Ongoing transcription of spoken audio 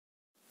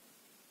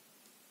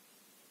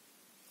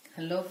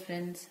Hello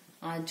friends,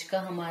 आज का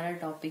हमारा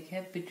टॉपिक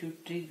है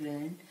पिट्यूटरी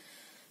ग्लैंड।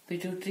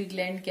 पिट्यूटरी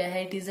ग्लैंड क्या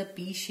है? It is a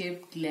P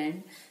shaped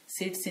gland,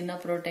 sits in a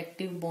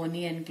protective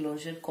bony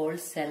enclosure called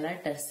Sela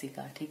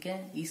turcica. ठीक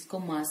है, इसको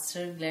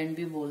मास्टर ग्लैंड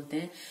भी बोलते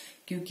हैं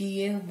क्योंकि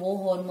ये वो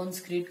हॉर्मोन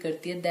क्रिएट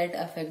करती है that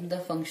affect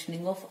the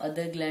functioning of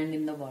other gland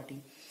in the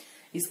body.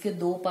 इसके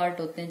दो पार्ट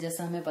होते हैं,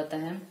 जैसा हमें पता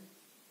है।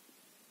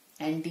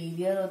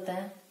 एंटीरियर होता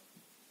है,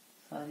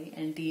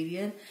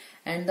 एंटीरियर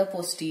एंड द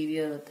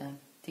पोस्टीरियर होता है।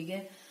 ठीक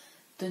है,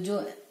 तो जो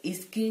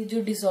इसके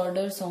जो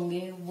डिसऑर्डर्स होंगे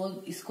वो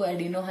इसको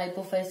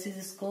एडिनोहाइपोफाइसिस,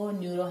 इसको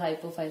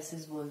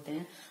न्यूरोहाइपोफाइसिस बोलते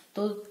हैं।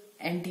 तो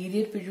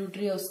एंटीरियर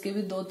पिट्यूटरी है, उसके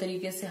भी दो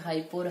तरीके से,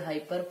 हाइपो और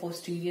हाइपर।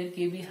 पोस्टीरियर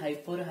के भी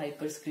हाइपो और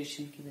हाइपर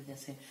स्क्रीशन की वजह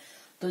से।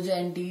 तो जो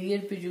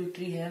एंटीरियर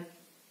पिट्यूटरी है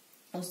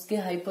उसके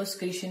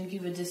हाइपोस्क्रीशन की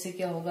वजह से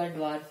क्या होगा?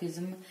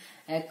 ड्वार्फिज्म,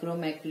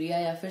 एक्रोमैक्रिया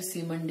या फिर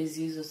सीमन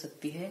डिजीज हो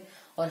सकती है।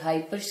 और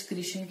हाइपर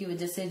स्क्रीशन की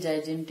वजह से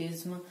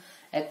जाइजेंटिज्म,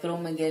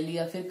 एक्रोमेगेली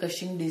या फिर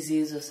कशिंग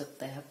डिजीज हो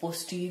सकता है।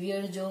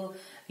 पोस्टीरियर जो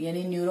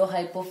यानी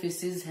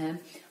न्यूरोहाइपोफिसिस है,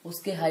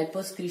 उसके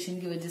हाइपोस्क्रीशन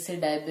की वजह से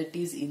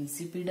डायबिटीज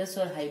इंसिपिडस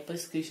और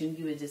हाइपरस्क्रीशन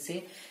की वजह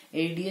से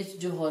एडीएच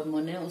जो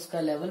हार्मोन है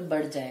उसका लेवल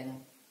बढ़ जाएगा।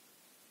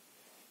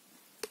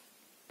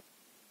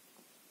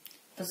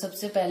 तो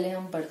सबसे पहले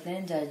हम पढ़ते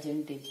हैं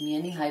जाइजेंटिज्म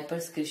यानी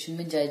हाइपरस्क्रीशन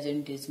में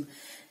जाइजेंटिज्म।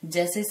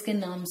 जैसे इसके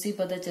नाम से ही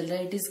पता चल रहा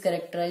है, it is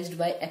characterised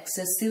bye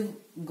excessive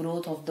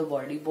growth of the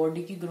body.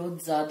 Body की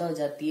ग्रोथ ज्यादा हो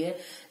जाती है।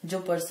 जो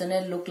पर्सन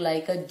है लुक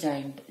लाइक अ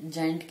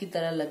जाइंट की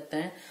तरह लगता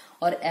है।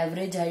 और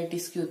एवरेज हाइट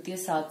इसकी होती है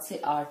 7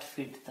 से 8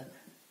 फीट तक।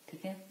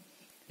 ठीक है,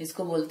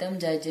 इसको बोलते हैं हम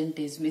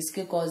जाइजेंटिज्म।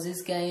 इसके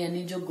कॉजेज क्या है?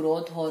 यानी जो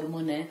ग्रोथ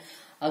हार्मोन है,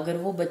 अगर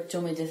वो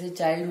बच्चों में जैसे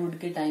चाइल्डहुड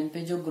के टाइम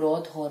पे जो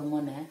ग्रोथ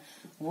हार्मोन है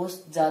वो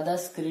ज्यादा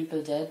स्क्रीट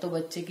हो जाए तो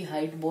बच्चे की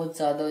हाइट बहुत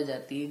ज्यादा हो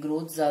जाती है,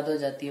 ग्रोथ ज्यादा हो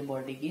जाती है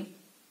बॉडी की,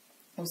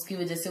 उसकी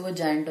वजह से वो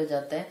जायंट हो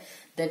जाता है।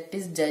 That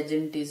is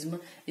जाइजेंटिज्म।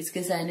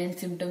 इसके साइन एंड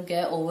सिम्टम क्या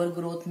है? ओवर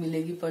ग्रोथ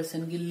मिलेगी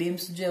पर्सन की,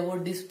 लिम्स जो है वो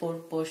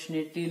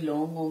डिस्प्रोपोर्शनेटली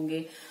लॉन्ग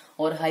होंगे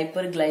और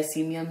हाइपर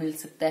ग्लाइसीमिया मिल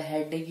सकता है,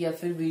 हेडेक या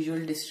फिर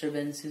विजुअल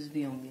डिस्टर्बेंसेस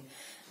भी होंगे।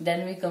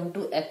 Then we come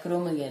to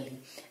acromegaly.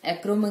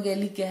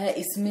 Acromegaly क्या है?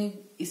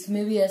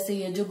 इसमें भी ऐसे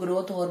ही है, जो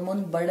ग्रोथ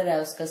हार्मोन बढ़ रहा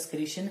है उसका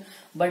स्क्रीशन,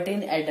 बट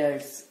इन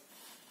एडल्ट्स।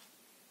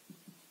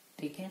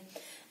 ठीक है,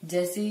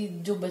 जैसे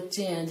जो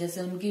बच्चे हैं,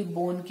 जैसे उनकी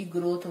बोन की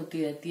ग्रोथ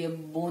होती रहती है,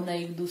 बोन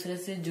एक दूसरे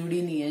से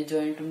जुड़ी नहीं है,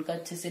 जॉइंट उनका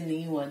अच्छे से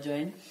नहीं हुआ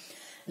जॉइंट,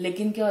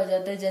 लेकिन क्या हो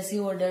जाता है जैसे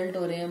वो अडल्ट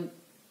हो रहे हैं,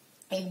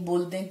 एक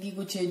बोलते हैं कि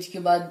कुछ एज के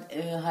बाद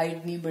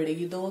हाइट नहीं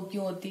बढ़ेगी। तो वो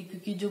क्यों होती है?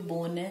 क्योंकि जो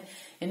बोन है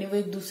यानी वो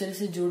एक दूसरे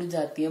से जुड़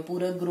जाती है,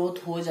 पूरा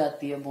ग्रोथ हो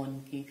जाती है बोन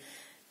की।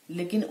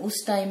 लेकिन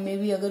उस टाइम में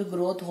भी अगर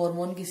ग्रोथ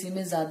हार्मोन किसी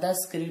में ज्यादा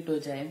स्क्रीट हो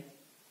जाए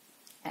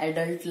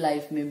एडल्ट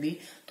लाइफ में भी,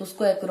 तो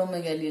उसको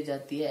एक्रोमेगेली हो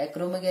जाती है।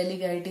 एक्रोमेगेली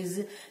का it is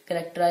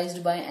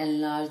characterised bye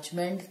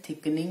enlargement,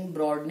 thickening,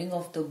 broadening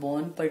of the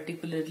bone,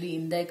 particularly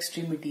in the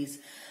extremities.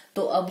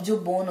 तो अब जो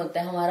बोन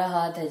होता है, हमारा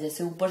हाथ है,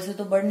 जैसे ऊपर से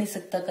तो बढ़ नहीं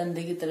सकता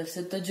कंधे की तरफ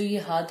से, तो जो ये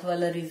हाथ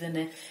वाला रीजन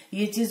है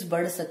ये चीज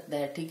बढ़ सकता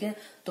है। ठीक है,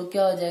 तो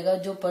क्या हो जाएगा?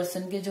 जो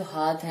पर्सन के जो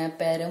हाथ हैं,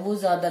 पैर हैं, वो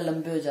ज्यादा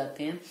लंबे हो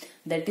जाते हैं।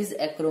 That is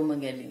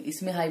acromegaly.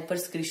 इसमें हाइपर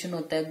स्क्रीशन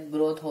होता है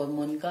ग्रोथ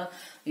हार्मोन का।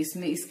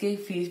 इसमें इसके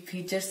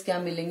फीचर्स क्या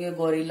मिलेंगे?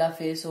 गोरिल्ला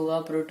फेस होगा,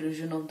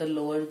 protrusion of the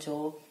lower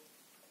jaw,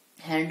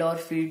 hand और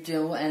फीट जो है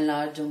वो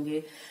एनलार्ज होंगे,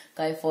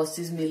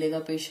 काइफोसिस मिलेगा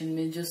पेशेंट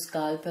में, जो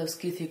स्काल्प है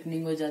उसकी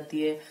थिकनिंग हो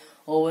जाती है,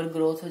 ओवर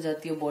ग्रोथ हो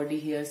जाती है बॉडी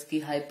हेयर्स की,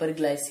 हाइपर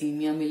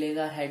ग्लाइसीमिया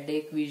मिलेगा,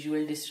 हेडेक,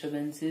 विजुअल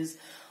डिस्टर्बेंसेस,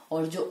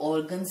 और जो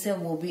ऑर्गन्स है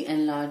वो भी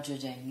एनलार्ज हो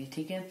जाएंगे।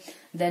 ठीक है,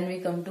 then we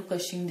come to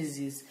Cushing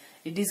disease.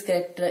 It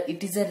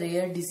is a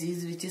rare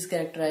disease which is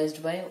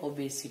characterised bye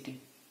obesity.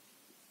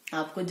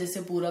 आपको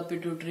जैसे पूरा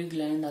पिट्यूटरी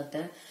ग्लैंड आता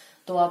है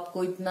तो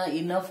आपको इतना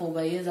इनफ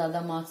होगा, ये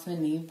ज्यादा मार्क्स में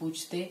नहीं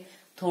पूछते।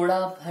 थोड़ा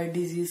आप हर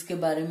डिजीज के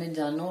बारे में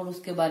जानो और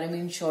उसके बारे में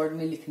इन शॉर्ट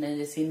में लिखना है।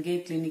 जैसे इनके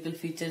क्लिनिकल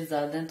फीचर्स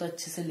ज्यादा हैं तो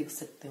अच्छे से लिख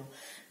सकते हो।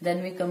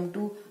 Then we come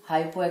to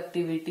hypo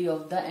activity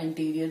of the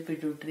anterior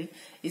pituitary.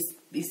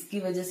 इसकी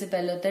वजह से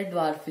पहले होता है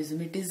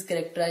dwarfism. It is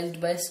characterised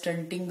bye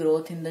stunting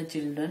growth in the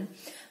children.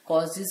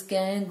 Causes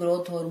क्या है?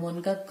 ग्रोथ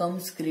हार्मोन का कम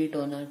स्क्रीट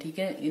होना। ठीक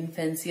है,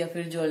 इन्फेंसी या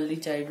फिर जो अर्ली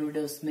चाइल्डहुड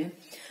है उसमें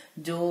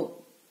जो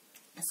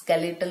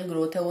स्केलेटल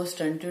ग्रोथ है वो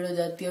स्टंटेड हो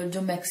जाती है। और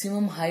जो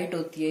मैक्सिमम हाइट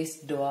होती है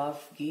इस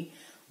ड्वार्फ की,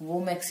 वो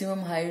मैक्सिमम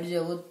हाइट जो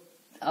है वो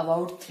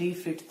अबाउट 3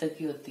 फीट तक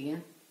ही होती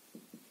है।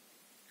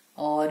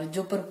 और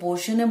जो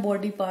प्रपोर्शन है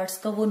बॉडी पार्ट्स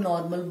का वो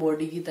नॉर्मल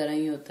बॉडी की तरह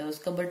ही होता है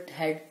उसका, बट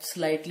हेड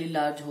स्लाइटली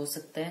लार्ज हो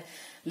सकता है,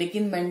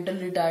 लेकिन मेंटल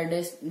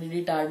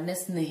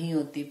रिटार्डनेस नहीं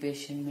होती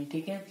पेशेंट में।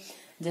 ठीक है,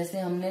 जैसे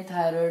हमने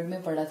थायराइड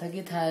में पढ़ा था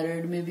कि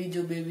थायराइड में भी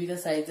जो बेबी का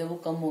साइज है वो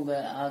कम होगा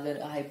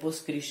अगर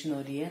हाइपोस्क्रीशन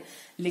हो रही है,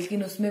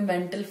 लेकिन उसमें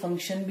मेंटल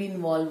फंक्शन भी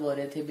इन्वॉल्व हो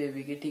रहे थे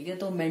बेबी के। ठीक है,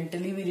 तो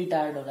मेंटली भी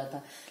रिटार्ड हो रहा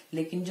था।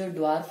 लेकिन जो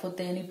ड्वार्फ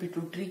होते हैं यानी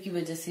पिट्यूटरी की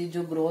वजह से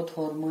जो ग्रोथ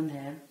हार्मोन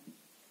है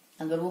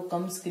अगर वो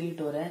कम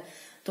स्क्रीट हो रहा है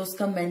तो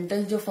उसका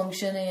मेंटल जो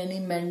फंक्शन है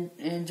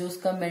यानी जो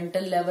उसका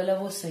मेंटल लेवल है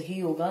वो सही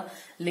होगा,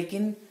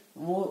 लेकिन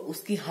वो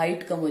उसकी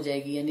हाइट कम हो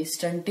जाएगी, यानी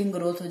स्टंटिंग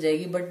ग्रोथ हो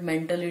जाएगी, बट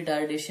मेंटल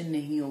रिटार्डेशन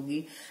नहीं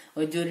होगी,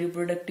 और जो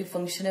रिप्रोडक्टिव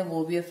फंक्शन है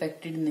वो भी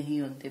अफेक्टेड नहीं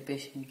होते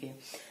पेशेंट के।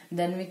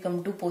 Then we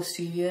come to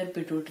posterior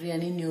pituitary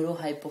यानी न्यूरो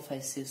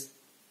हाइपोफाइसिस।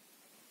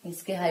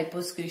 इसके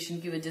हाइपोस्क्रीशन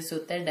की वजह से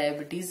होता है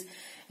डायबिटीज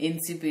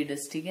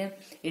इंसिपिडस, ठीक है।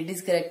 It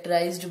is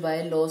characterised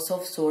by loss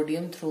of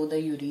sodium through the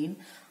urine,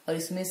 और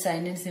इसमें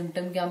साइन एंड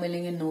सिम्टम क्या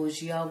मिलेंगे?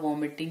 Nausea,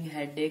 vomiting,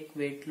 headache,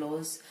 weight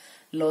loss,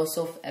 loss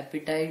of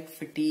appetite,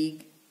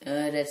 fatigue,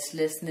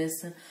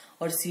 restlessness,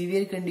 और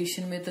सीवियर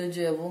कंडीशन में तो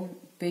जो है वो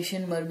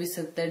पेशेंट मर भी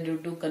सकता है ड्यू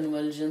टू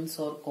कन्वर्जन्स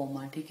और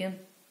कोमा, ठीक है।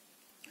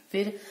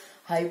 फिर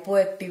हाइपो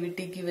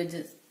एक्टिविटी की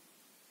वजह,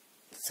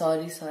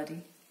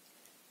 सॉरी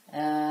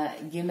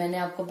ये मैंने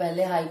आपको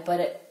पहले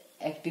हाइपर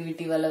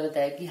एक्टिविटी वाला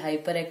बताया कि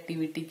हाइपर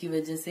एक्टिविटी की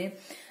वजह से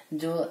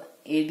जो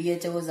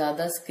एडीएच है वो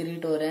ज्यादा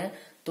स्क्रीट हो रहा है,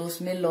 तो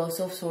उसमें loss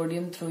of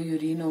sodium through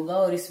urine होगा,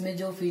 और इसमें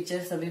जो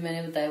फीचर्स अभी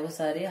मैंने बताया वो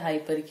सारे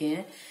हाइपर के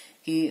हैं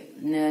कि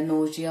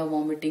नोजिया,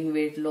 वॉमिटिंग,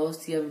 वेट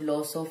लॉस या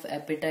loss of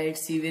appetite,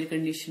 severe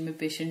condition में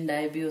पेशेंट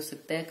डाई भी हो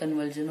सकता है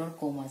कन्वर्जन और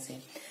कोमा से।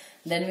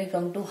 Then we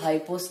come to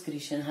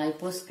हाइपोस्क्रीशन।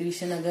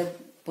 हाइपोस्क्रीशन अगर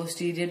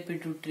पोस्टीरियर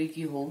पिट्यूटरी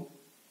की हो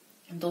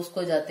तो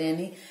उसको जाते हैं,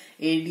 यानी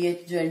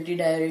एडीएच जो एंटी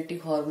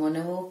डायरेटिक हार्मोन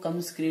है वो कम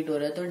स्क्रीट हो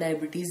रहा है, तो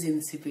डायबिटीज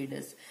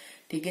इंसिपिडस,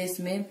 ठीक है।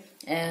 इसमें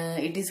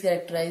it is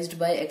characterised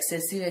bye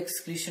excessive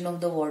excretion of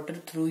the water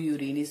through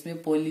urine.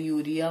 इसमें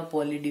पॉलीयूरिया,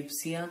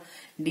 पॉलीडिप्सिया,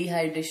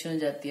 डिहाइड्रेशन हो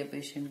जाती है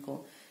पेशेंट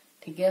को,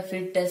 ठीक है।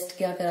 फिर टेस्ट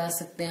क्या करा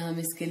सकते हैं हम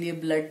इसके लिए?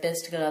 ब्लड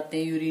टेस्ट कराते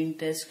हैं, यूरिन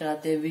टेस्ट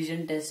कराते हैं,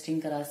 विजन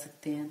टेस्टिंग करा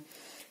सकते हैं,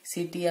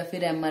 सीटी या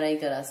फिर एमआरआई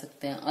करा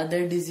सकते हैं।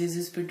 अदर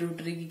डिजीजेस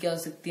पिट्यूटरी की क्या हो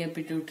सकती है?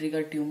 पिट्यूटरी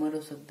का ट्यूमर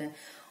हो सकता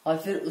है, और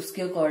फिर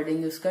उसके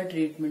अकॉर्डिंग उसका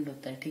ट्रीटमेंट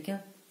होता है, ठीक है।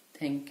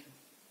 Thank you.